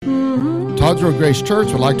Todd's Road Grace Church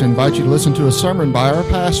would like to invite you to listen to a sermon by our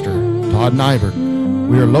pastor, Todd Nybert.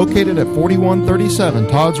 We are located at 4137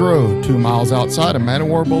 Todd's Road, 2 miles outside of Man O'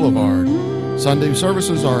 War Boulevard. Sunday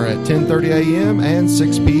services are at 10:30 a.m. and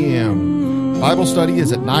 6 p.m. Bible study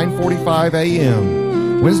is at 9:45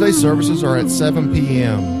 a.m. Wednesday services are at 7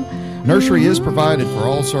 p.m. Nursery is provided for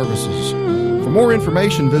all services. For more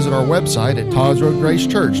information, visit our website at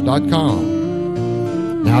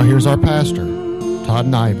toddsroadgracechurch.com. Now here's our pastor, Todd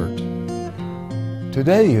Nybert.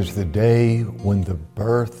 Today is the day when the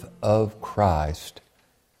birth of Christ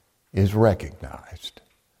is recognized.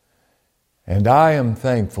 And I am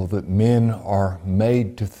thankful that men are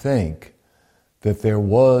made to think that there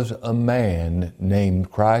was a man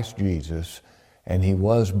named Christ Jesus, and he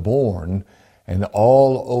was born, and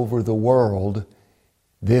all over the world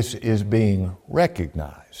this is being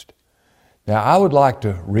recognized. Now, I would like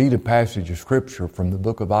to read a passage of Scripture from the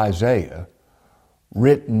book of Isaiah,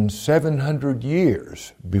 written 700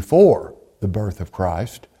 years before the birth of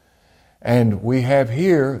Christ, and we have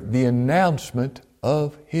here the announcement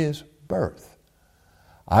of his birth.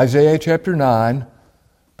 Isaiah chapter 9,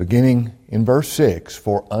 beginning in verse 6,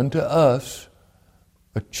 "For unto us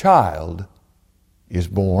a child is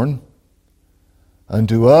born,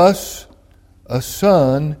 unto us a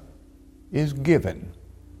son is given,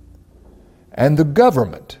 and the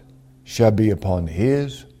government shall be upon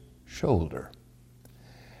his shoulder.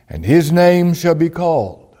 And his name shall be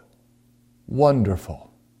called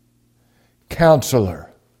Wonderful,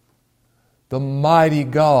 Counselor, the Mighty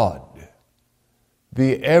God,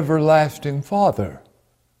 the Everlasting Father,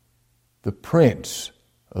 the Prince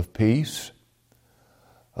of Peace.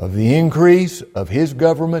 Of the increase of his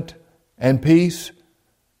government and peace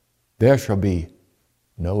there shall be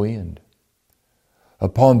no end.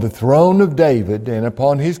 Upon the throne of David and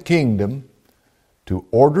upon his kingdom, to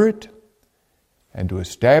order it and to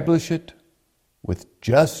establish it with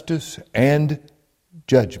justice and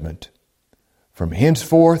judgment, from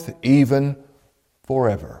henceforth even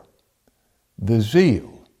forever. The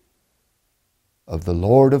zeal of the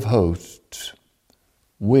Lord of hosts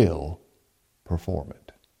will perform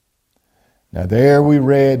it." Now there we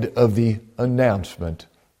read of the announcement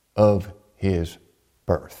of his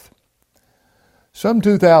birth. Some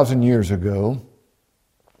 2,000 years ago,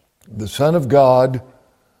 the Son of God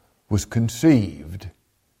was conceived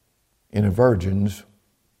in a virgin's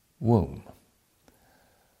womb.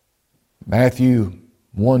 Matthew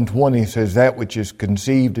 1:20 says, "That which is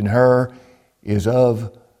conceived in her is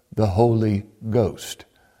of the Holy Ghost."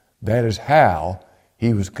 That is how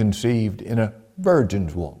he was conceived in a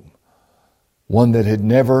virgin's womb, one that had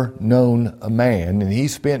never known a man. And he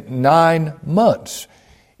spent 9 months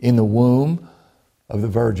in the womb of the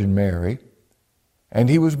Virgin Mary, and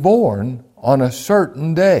he was born on a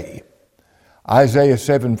certain day. Isaiah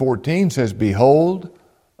 7:14 says, "Behold,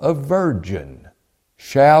 a virgin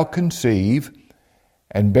shall conceive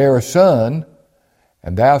and bear a son,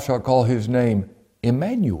 and thou shalt call his name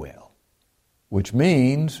Emmanuel," which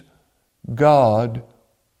means God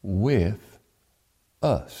with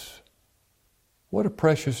us. What a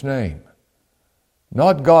precious name.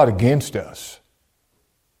 Not God against us,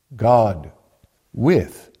 God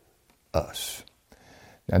with us.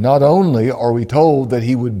 Now, not only are we told that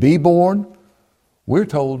he would be born, we're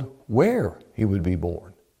told where he would be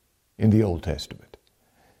born in the Old Testament.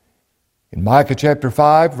 In Micah chapter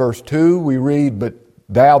 5, verse 2, we read, "But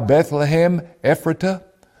thou, Bethlehem Ephratah,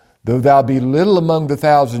 though thou be little among the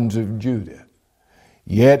thousands of Judah,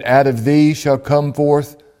 yet out of thee shall come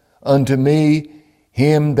forth unto me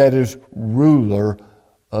him that is ruler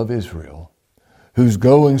of Israel, whose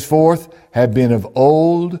goings forth have been of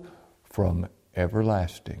old from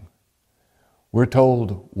everlasting." We're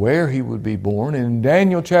told where he would be born. In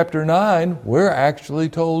Daniel chapter 9, we're actually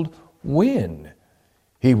told when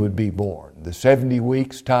he would be born. The 70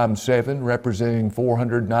 weeks times 7, representing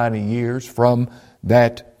 490 years from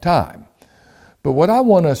that time. But what I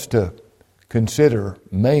want us to consider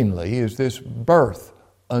mainly is this birth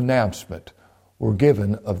announcement we're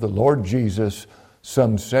given of the Lord Jesus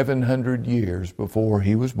some 700 years before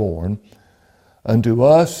he was born. "Unto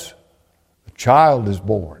us a child is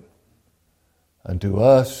born, unto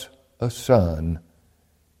us a son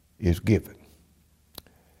is given."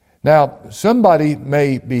 Now, somebody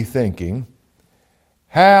may be thinking,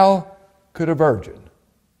 how could a virgin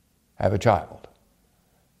have a child?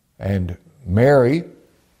 And Mary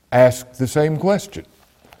asked the same question.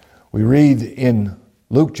 We read in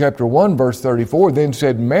Luke chapter 1, verse 34, "Then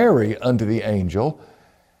said Mary unto the angel,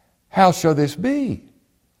 How shall this be,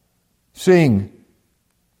 seeing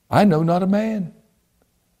I know not a man?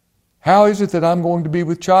 How is it that I'm going to be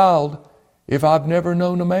with child if I've never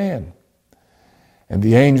known a man?" And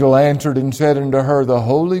the angel answered and said unto her, the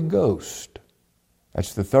Holy Ghost,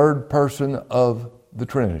 that's the third person of the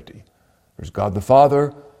Trinity. There's God the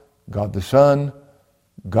Father, God the Son,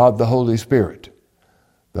 God the Holy Spirit.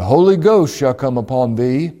 The Holy Ghost shall come upon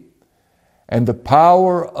thee, and the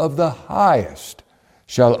power of the Highest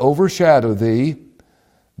shall overshadow thee.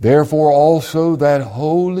 Therefore also that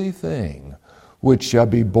holy thing which shall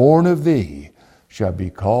be born of thee shall be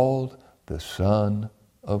called the Son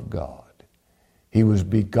of God. He was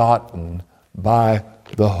begotten by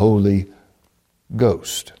the Holy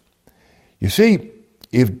Ghost. You see,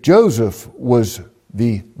 if Joseph was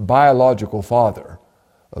the biological father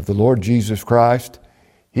of the Lord Jesus Christ,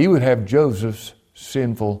 he would have Joseph's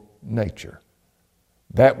sinful nature.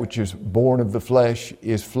 That which is born of the flesh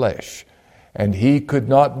is flesh. And he could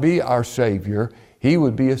not be our Savior. He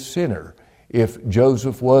would be a sinner if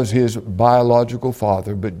Joseph was his biological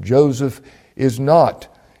father. But Joseph is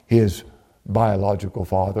not his biological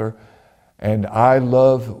father. And I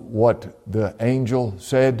love what the angel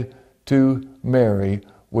said to Mary,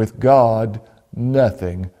 with God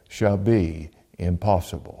nothing shall be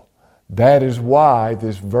impossible. That is why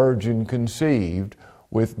this virgin conceived.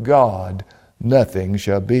 With God nothing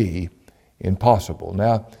shall be impossible.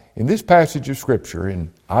 Now, in this passage of Scripture,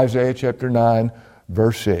 in Isaiah chapter 9,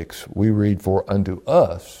 verse 6, we read, for unto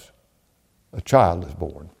us a child is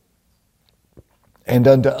born, and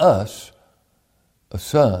unto us a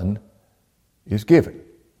son is given.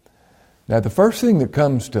 Now, the first thing that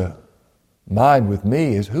comes to mind with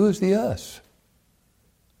me is, who is the us?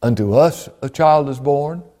 Unto us a child is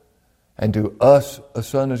born, and to us a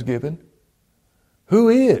son is given. Who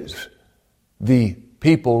is the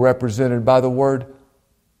people represented by the word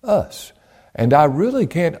us? And I really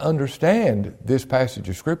can't understand this passage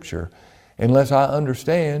of Scripture unless I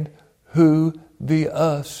understand who the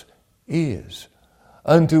us is.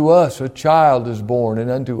 Unto us a child is born, and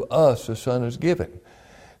unto us a son is given.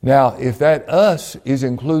 Now, if that us is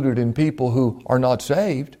included in people who are not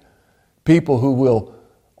saved, people who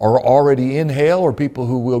are already in hell, or people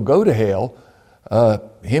who will go to hell,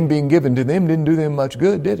 him being given to them didn't do them much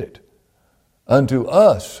good, did it? Unto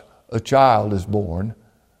us a child is born,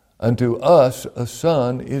 unto us a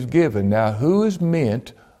son is given. Now, who is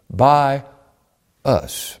meant by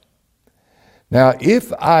us? Now,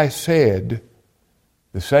 if I said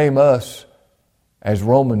the same us as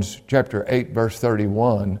Romans chapter 8, verse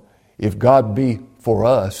 31, if God be for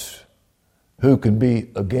us, who can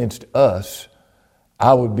be against us?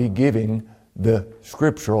 I would be giving the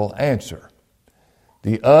scriptural answer.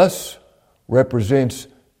 The us represents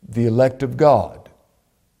the elect of God,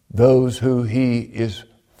 those who He is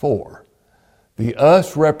for. The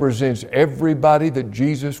us represents everybody that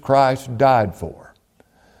Jesus Christ died for.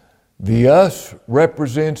 The us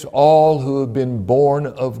represents all who have been born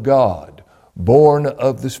of God, born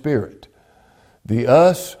of the Spirit. The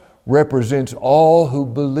us represents all who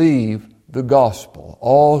believe the gospel,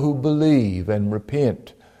 all who believe and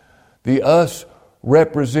repent. The us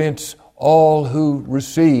represents all who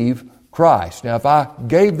receive Christ. Now, if I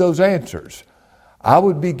gave those answers, I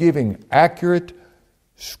would be giving accurate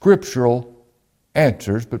scriptural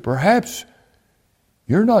answers, but perhaps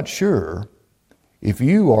you're not sure if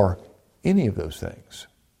you are any of those things.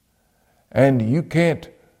 And you can't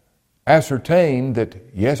ascertain that,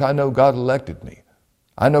 yes, I know God elected me.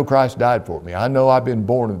 I know Christ died for me. I know I've been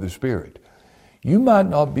born of the Spirit. You might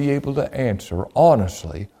not be able to answer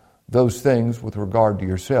honestly those things with regard to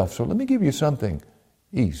yourself. So let me give you something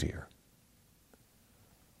easier.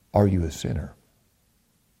 Are you a sinner?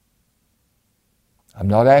 I'm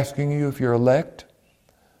not asking you if you're elect.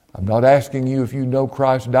 I'm not asking you if you know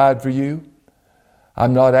Christ died for you.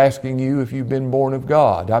 I'm not asking you if you've been born of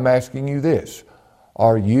God. I'm asking you this.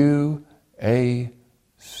 Are you a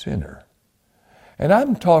sinner? And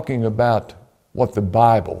I'm talking about what the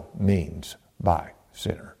Bible means by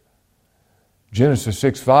sinner. Genesis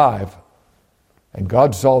 6:5, and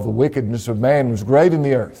God saw the wickedness of man was great in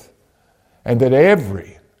the earth, and that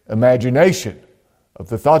every imagination of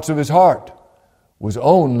the thoughts of his heart was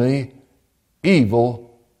only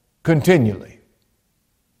evil continually.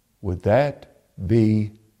 Would that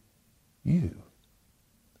be you?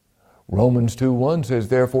 Romans 2:1 says,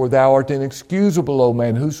 therefore thou art inexcusable, O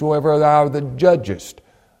man, whosoever thou that judgest.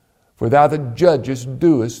 For thou that judgest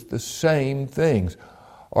doest the same things.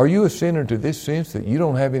 Are you a sinner to this sense that you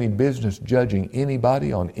don't have any business judging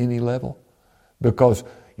anybody on any level because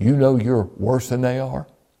you know you're worse than they are?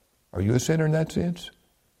 Are you a sinner in that sense?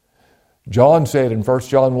 John said in 1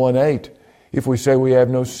 John 1:8, if we say we have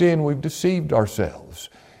no sin, we've deceived ourselves.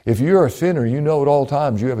 If you're a sinner, you know at all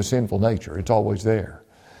times you have a sinful nature. It's always there.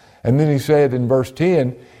 And then he said in verse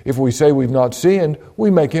 10, if we say we've not sinned,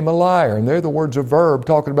 we make him a liar. And they're the words of verb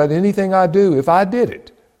talking about anything I do, if I did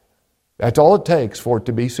it. That's all it takes for it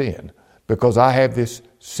to be sin, because I have this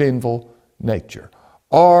sinful nature.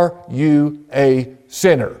 Are you a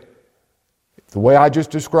sinner? The way I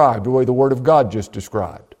just described, the way the Word of God just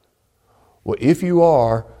described. Well, if you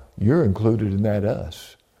are, you're included in that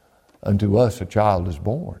us. Unto us a child is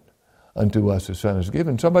born. Unto us a son is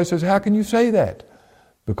given. Somebody says, how can you say that?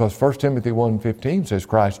 Because 1 Timothy 1:15 says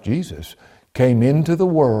Christ Jesus came into the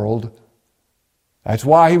world. That's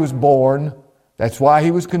why he was born. That's why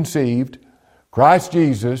he was conceived. Christ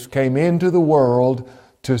Jesus came into the world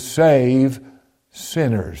to save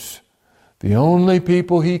sinners. The only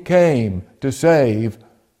people he came to save,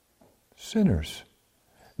 sinners.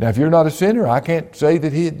 Now, if you're not a sinner, I can't say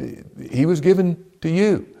that he was given to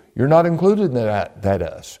you. You're not included in that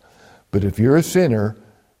us. But if you're a sinner,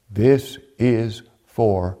 this is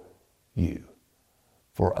for you.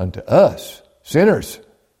 For unto us, sinners,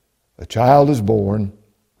 a child is born.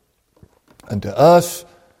 Unto us,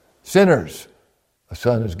 sinners, a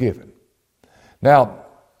son is given. Now,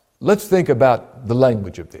 let's think about the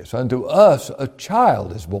language of this. Unto us a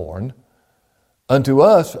child is born. Unto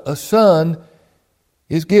us a son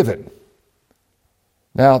is given.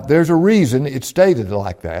 Now, there's a reason it's stated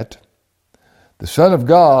like that. The Son of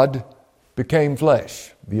God became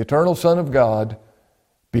flesh. The eternal Son of God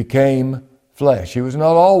became flesh. He was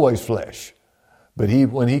not always flesh, but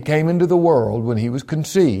when he came into the world, when he was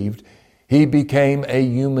conceived, he became a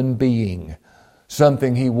human being,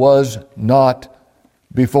 something he was not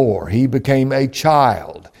before. He became a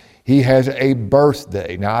child. He has a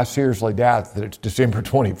birthday. Now, I seriously doubt that it's December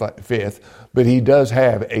 25th, but he does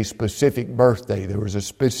have a specific birthday. There was a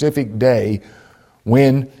specific day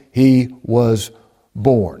when he was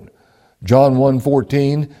born. John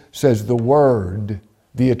 1:14 says the Word,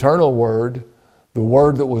 the eternal Word, the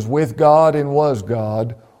Word that was with God and was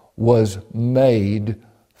God, was made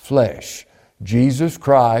flesh. Jesus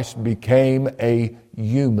Christ became a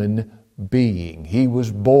human being. He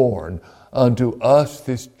was born. Unto us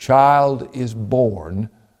this child is born.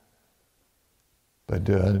 But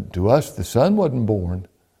to us the Son wasn't born.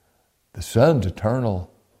 The Son's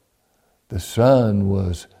eternal. The Son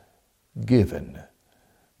was given.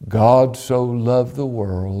 God so loved the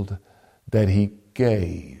world that He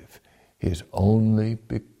gave His only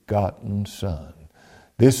begotten Son.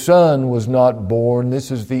 This Son was not born.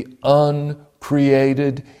 This is the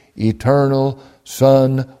uncreated, eternal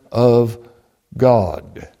Son of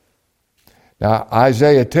God. Now,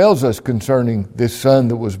 Isaiah tells us concerning this Son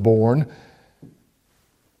that was born,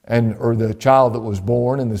 or the child that was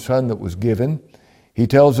born and the Son that was given. He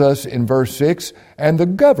tells us in verse 6, and the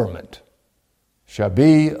government shall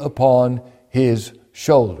be upon his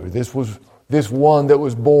shoulder. This one that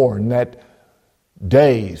was born that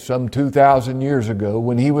day, some 2,000 years ago,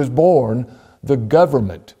 when he was born, the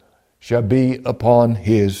government shall be upon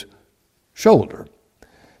his shoulder.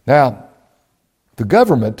 Now, the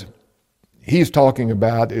government he's talking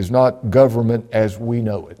about is not government as we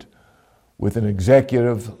know it, with an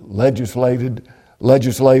executive, legislative,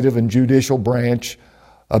 and judicial branch,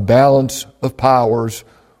 a balance of powers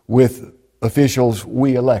with officials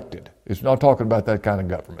we elected. It's not talking about that kind of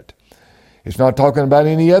government. It's not talking about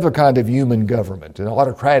any other kind of human government, an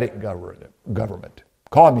autocratic government,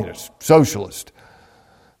 communist, socialist.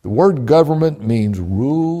 The word government means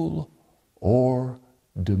rule or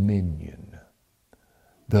dominion.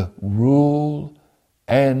 The rule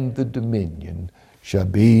and the dominion shall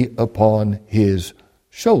be upon his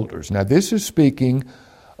shoulders. Now, this is speaking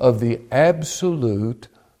of the absolute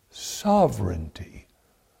sovereignty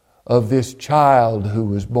of this child who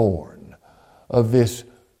was born, of this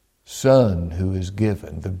Son who is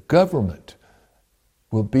given. The government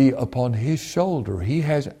will be upon his shoulder. He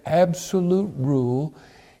has absolute rule.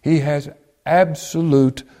 He has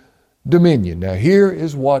absolute dominion. Now, here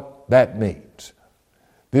is what that means.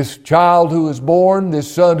 This child who is born,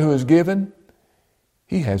 this Son who is given,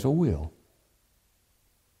 he has a will.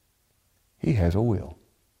 He has a will.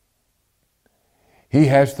 He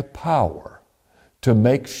has the power to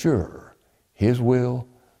make sure his will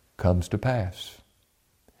comes to pass.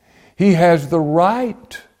 He has the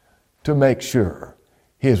right to make sure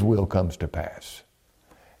his will comes to pass.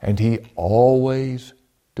 And he always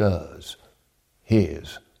does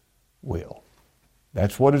his will.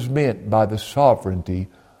 That's what is meant by the sovereignty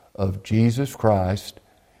of Jesus Christ.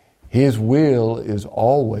 His will is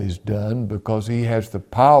always done because he has the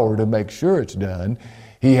power to make sure it's done.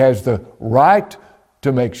 He has the right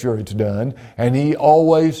to make sure it's done, and he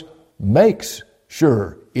always makes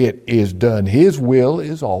sure it is done. His will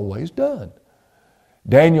is always done.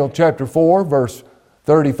 Daniel chapter 4, verse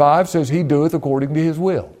 35 says, He doeth according to His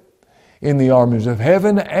will in the armies of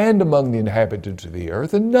heaven and among the inhabitants of the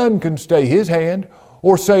earth, and none can stay His hand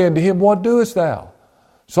or say unto Him, What doest thou?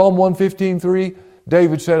 Psalm 115:3,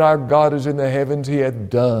 David said, Our God is in the heavens, He hath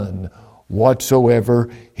done whatsoever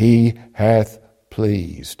He hath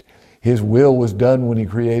pleased. His will was done when He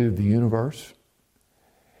created the universe.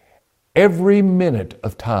 Every minute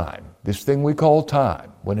of time, this thing we call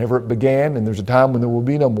time, whenever it began, and there's a time when there will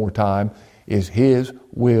be no more time, is His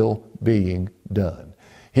will being done.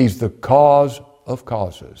 He's the cause of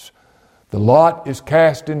causes. The lot is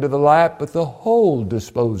cast into the lap, but the whole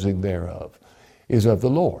disposing thereof is of the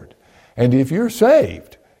Lord. And if you're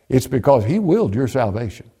saved, it's because He willed your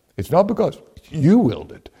salvation. It's not because you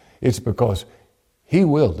willed it. It's because He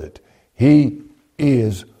willed it. He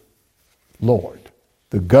is Lord.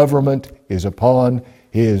 The government is upon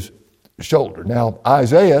His shoulder. Now,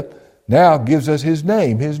 Isaiah now gives us His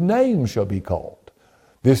name. His name shall be called.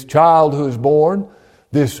 This child who is born,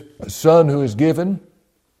 this son who is given,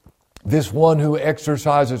 this one who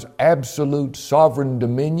exercises absolute sovereign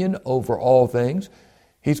dominion over all things,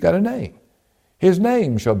 He's got a name. His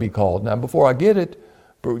name shall be called. Now, before I get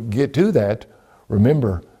to that,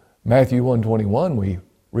 remember Matthew 1:21, we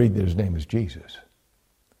read that His name is Jesus,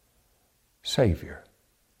 Savior.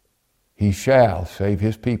 He shall save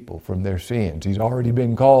His people from their sins. He's already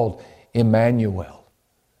been called Emmanuel,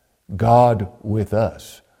 God with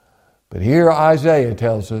us. But here Isaiah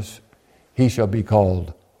tells us He shall be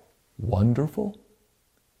called Wonderful,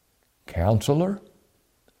 Counselor,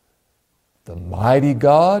 the Mighty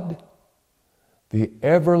God, the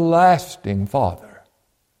Everlasting Father,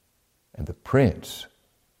 and the Prince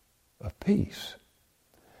of Peace.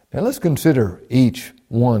 Now let's consider each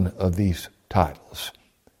one of these titles.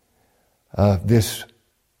 This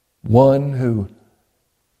one who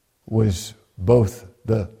was both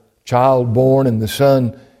the child born and the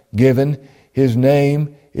son given, His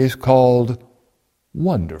name is called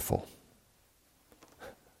Wonderful.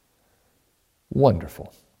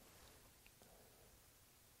 Wonderful.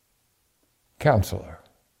 Counselor,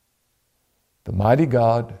 the Mighty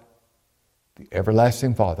God, the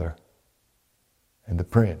Everlasting Father, and the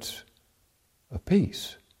Prince of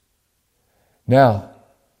Peace. Now,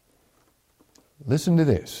 listen to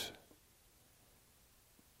this.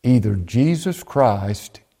 Either Jesus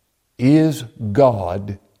Christ is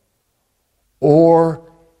God, or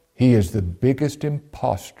He is the biggest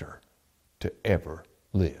imposter to ever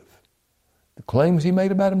live. The claims He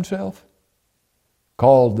made about Himself,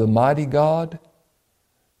 called the Mighty God,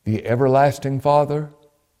 the Everlasting Father,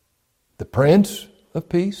 the Prince of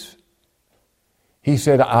Peace. He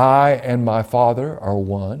said, I and my Father are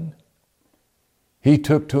one. He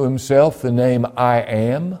took to Himself the name I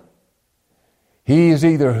Am. He is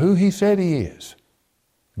either who He said He is,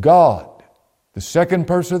 God, the second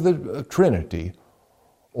person of the Trinity,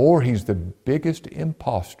 or He's the biggest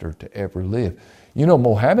imposter to ever live. You know,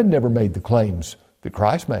 Mohammed never made the claims that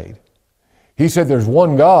Christ made. He said there's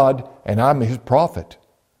one God and I'm His prophet.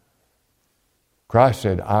 Christ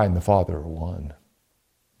said, I and the Father are one.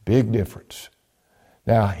 Big difference.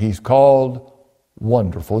 Now, He's called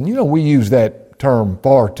Wonderful. And you know, we use that term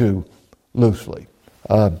far too loosely.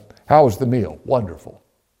 How was the meal? Wonderful.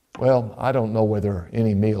 Well, I don't know whether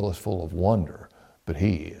any meal is full of wonder, but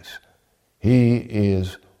He is. He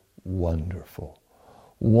is wonderful.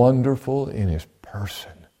 Wonderful in His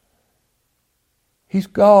person. He's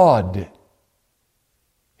God.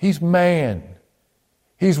 He's man.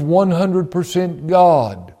 He's 100%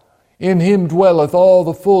 God. In Him dwelleth all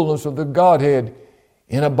the fullness of the Godhead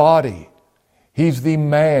in a body. He's the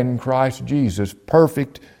man, Christ Jesus,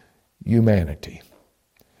 perfect humanity.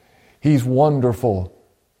 He's wonderful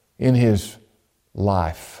in His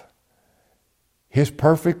life. His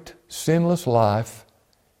perfect, sinless life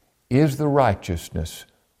is the righteousness,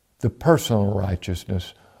 the personal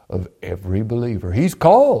righteousness of every believer. He's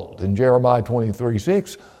called in Jeremiah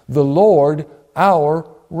 23:6, the Lord our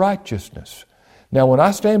righteousness. Now, when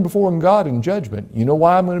I stand before God in judgment, you know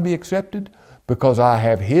why I'm going to be accepted? Because I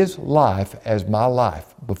have His life as my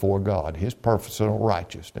life before God, His personal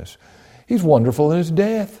righteousness. He's wonderful in His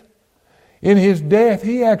death. In His death,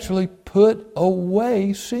 He actually put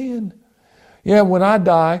away sin. Yeah, when I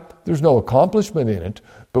die, there's no accomplishment in it,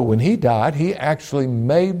 but when He died, He actually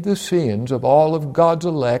made the sins of all of God's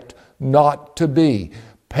elect not to be,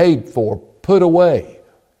 paid for, put away.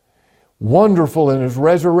 Wonderful in His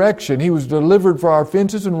resurrection. He was delivered for our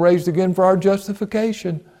offenses and raised again for our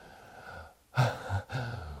justification.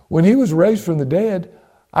 When He was raised from the dead,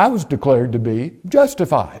 I was declared to be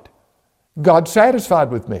justified. God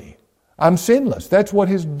satisfied with me. I'm sinless. That's what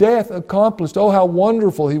His death accomplished. Oh, how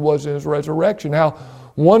wonderful He was in His resurrection. How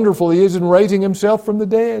wonderful He is in raising Himself from the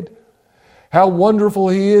dead. How wonderful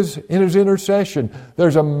He is in His intercession.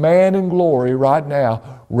 There's a man in glory right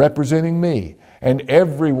now representing me and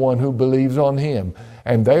everyone who believes on Him.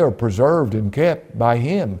 And they are preserved and kept by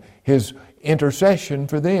Him, His intercession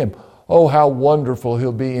for them. Oh, how wonderful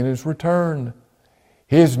He'll be in His return.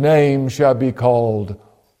 His name shall be called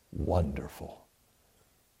Wonderful.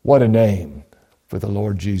 What a name for the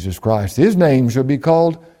Lord Jesus Christ. His name shall be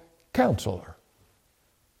called Counselor.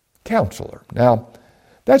 Counselor. Now,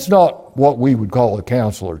 that's not what we would call a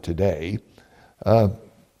counselor today.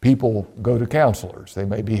 People go to counselors. They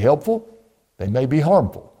may be helpful, they may be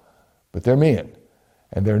harmful, but they're men,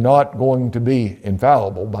 and they're not going to be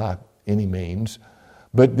infallible by any means.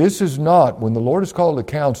 But this is not, when the Lord is called a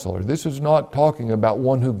counselor, this is not talking about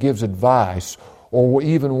one who gives advice or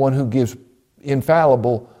even one who gives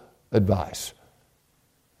infallible advice.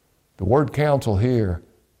 The word counsel here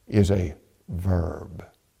is a verb.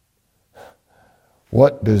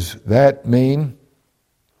 What does that mean?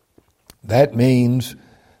 That means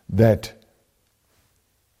that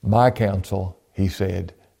my counsel, He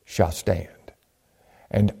said, shall stand,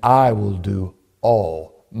 and I will do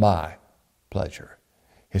all my pleasure.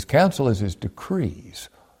 His counsel is His decrees.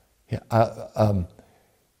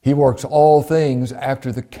 He works all things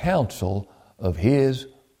after the counsel of His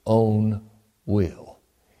own will.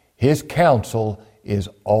 His counsel is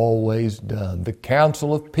always done. The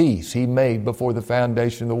counsel of peace He made before the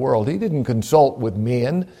foundation of the world. He didn't consult with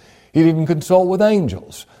men. He didn't consult with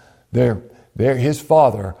angels. His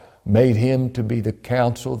Father made Him to be the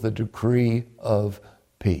counsel, the decree of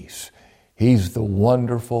peace. He's the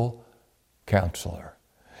wonderful Counselor.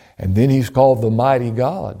 And then He's called the mighty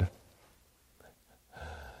God.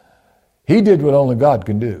 He did what only God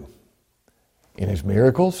can do. In His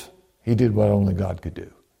miracles, He did what only God could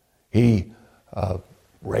do. He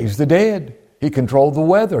raised the dead. He controlled the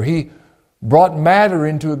weather. He brought matter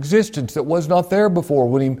into existence that was not there before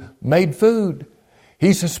when He made food.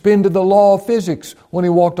 He suspended the law of physics when He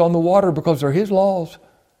walked on the water because they're His laws.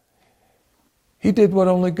 He did what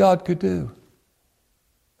only God could do.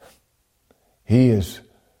 He is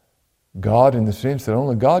God in the sense that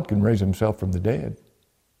only God can raise Himself from the dead.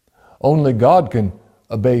 Only God can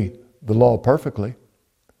obey the law perfectly.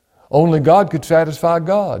 Only God could satisfy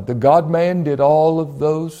God. The God-man did all of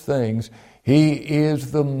those things. He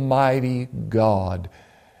is the mighty God.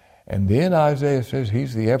 And then Isaiah says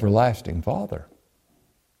He's the everlasting Father.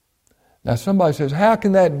 Now somebody says, how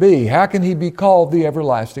can that be? How can He be called the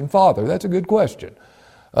everlasting Father? That's a good question.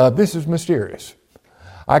 This is mysterious.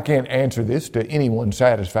 I can't answer this to anyone's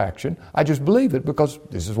satisfaction. I just believe it because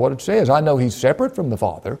this is what it says. I know He's separate from the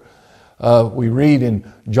Father. We read in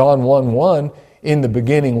John 1:1, in the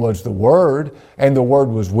beginning was the Word, and the Word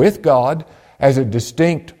was with God as a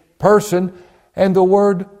distinct person, and the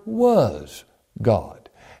Word was God.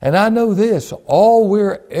 And I know this, all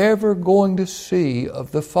we're ever going to see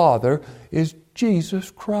of the Father is Jesus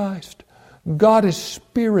Christ. God is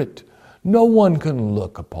Spirit. No one can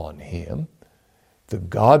look upon Him. The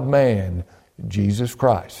God-man, Jesus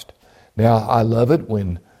Christ. Now, I love it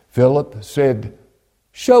when Philip said,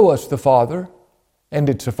 show us the Father, and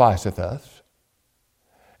it sufficeth us.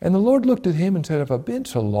 And the Lord looked at him and said, have I been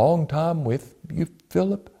so long time with you,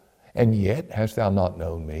 Philip, and yet hast thou not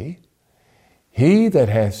known me? He that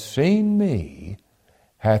hath seen me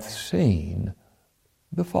hath seen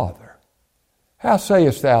the Father. How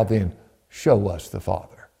sayest thou then, show us the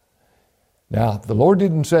Father? Now, the Lord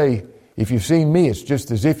didn't say, if you've seen me, it's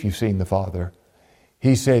just as if you've seen the Father.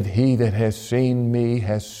 He said, he that has seen me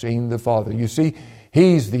has seen the Father. You see,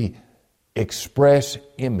 He's the express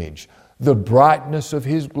image, the brightness of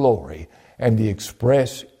His glory, and the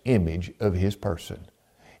express image of His person.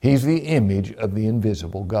 He's the image of the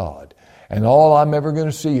invisible God. And all I'm ever going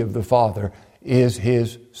to see of the Father is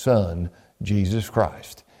His Son, Jesus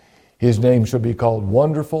Christ. His name shall be called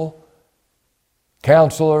Wonderful,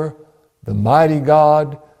 Counselor, the Mighty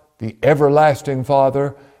God, the Everlasting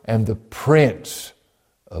Father, and the Prince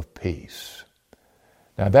of Peace.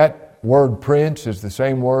 Now that word prince is the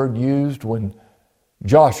same word used when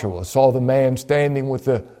Joshua saw the man standing with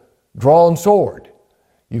the drawn sword.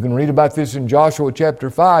 You can read about this in Joshua chapter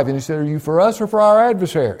 5, and he said, are you for us or for our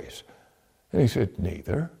adversaries? And he said,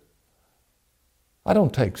 neither. I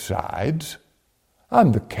don't take sides.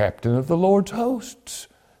 I'm the captain of the Lord's hosts.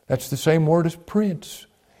 That's the same word as prince.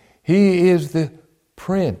 He is the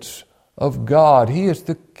Prince of God. He is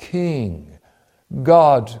the King,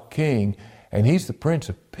 God's King, and He's the Prince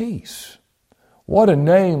of Peace. What a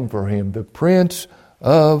name for Him, the Prince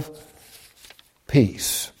of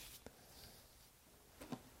Peace.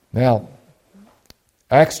 Now,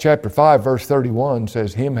 Acts chapter 5, verse 31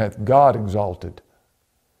 says, Him hath God exalted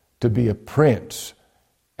to be a prince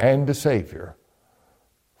and a Savior,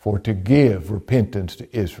 for to give repentance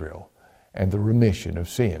to Israel and the remission of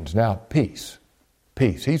sins. Now, peace.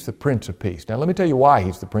 Peace. He's the Prince of Peace. Now, let me tell you why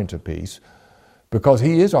He's the Prince of Peace. Because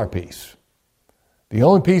He is our peace. The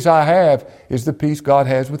only peace I have is the peace God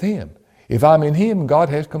has with Him. If I'm in Him, God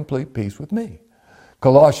has complete peace with me.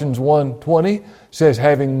 Colossians 1:20 says,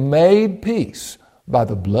 having made peace by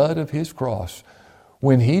the blood of His cross.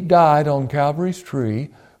 When He died on Calvary's tree,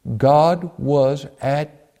 God was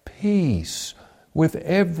at peace with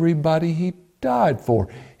everybody He died for.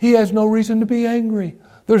 He has no reason to be angry.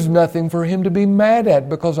 There's nothing for Him to be mad at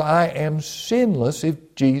because I am sinless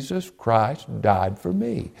if Jesus Christ died for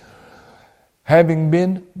me. Having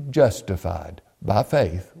been justified by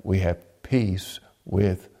faith, we have peace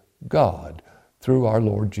with God through our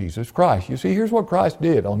Lord Jesus Christ. You see, here's what Christ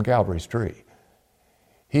did on Calvary's tree.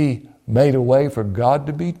 He made a way for God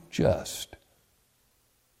to be just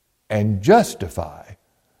and justify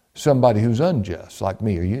somebody who's unjust, like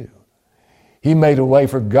me or you. He made a way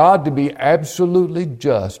for God to be absolutely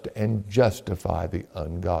just and justify the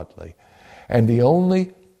ungodly. And the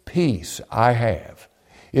only peace I have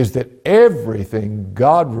is that everything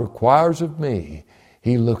God requires of me,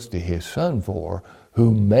 He looks to His Son for,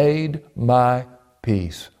 who made my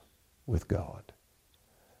peace with God.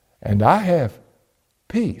 And I have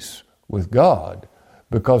peace with God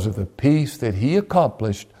because of the peace that He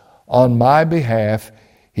accomplished on my behalf.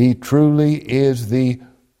 He truly is the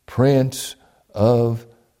Prince of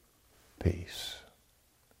Peace.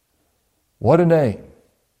 What a name.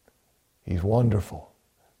 He's wonderful.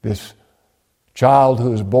 This child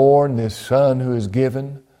who is born, this son who is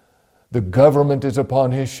given, the government is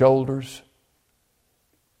upon His shoulders.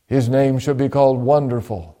 His name shall be called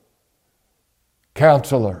Wonderful,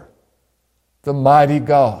 Counselor, the Mighty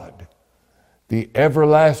God, the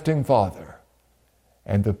Everlasting Father,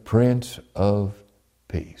 and the Prince of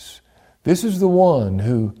Peace. This is the one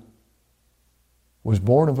who was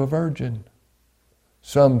born of a virgin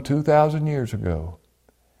some 2,000 years ago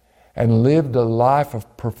and lived a life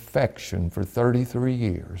of perfection for 33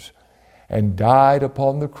 years and died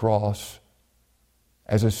upon the cross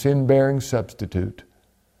as a sin-bearing substitute,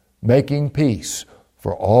 making peace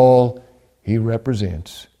for all He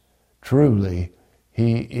represents. Truly,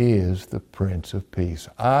 He is the Prince of Peace.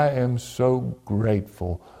 I am so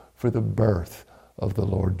grateful for the birth of the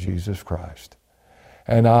Lord Jesus Christ.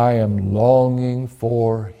 And I am longing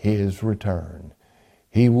for His return.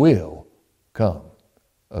 He will come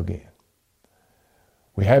again.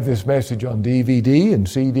 We have this message on DVD and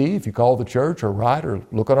CD. If you call the church or write or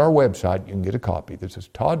look on our website, you can get a copy. This is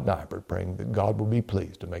Todd Nybert praying that God will be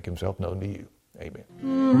pleased to make Himself known to you.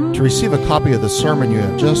 Amen. To receive a copy of the sermon you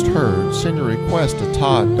have just heard, send your request to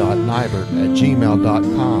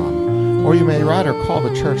todd.nybert@gmail.com, or you may write or call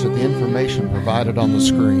the church at the information provided on the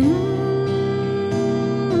screen.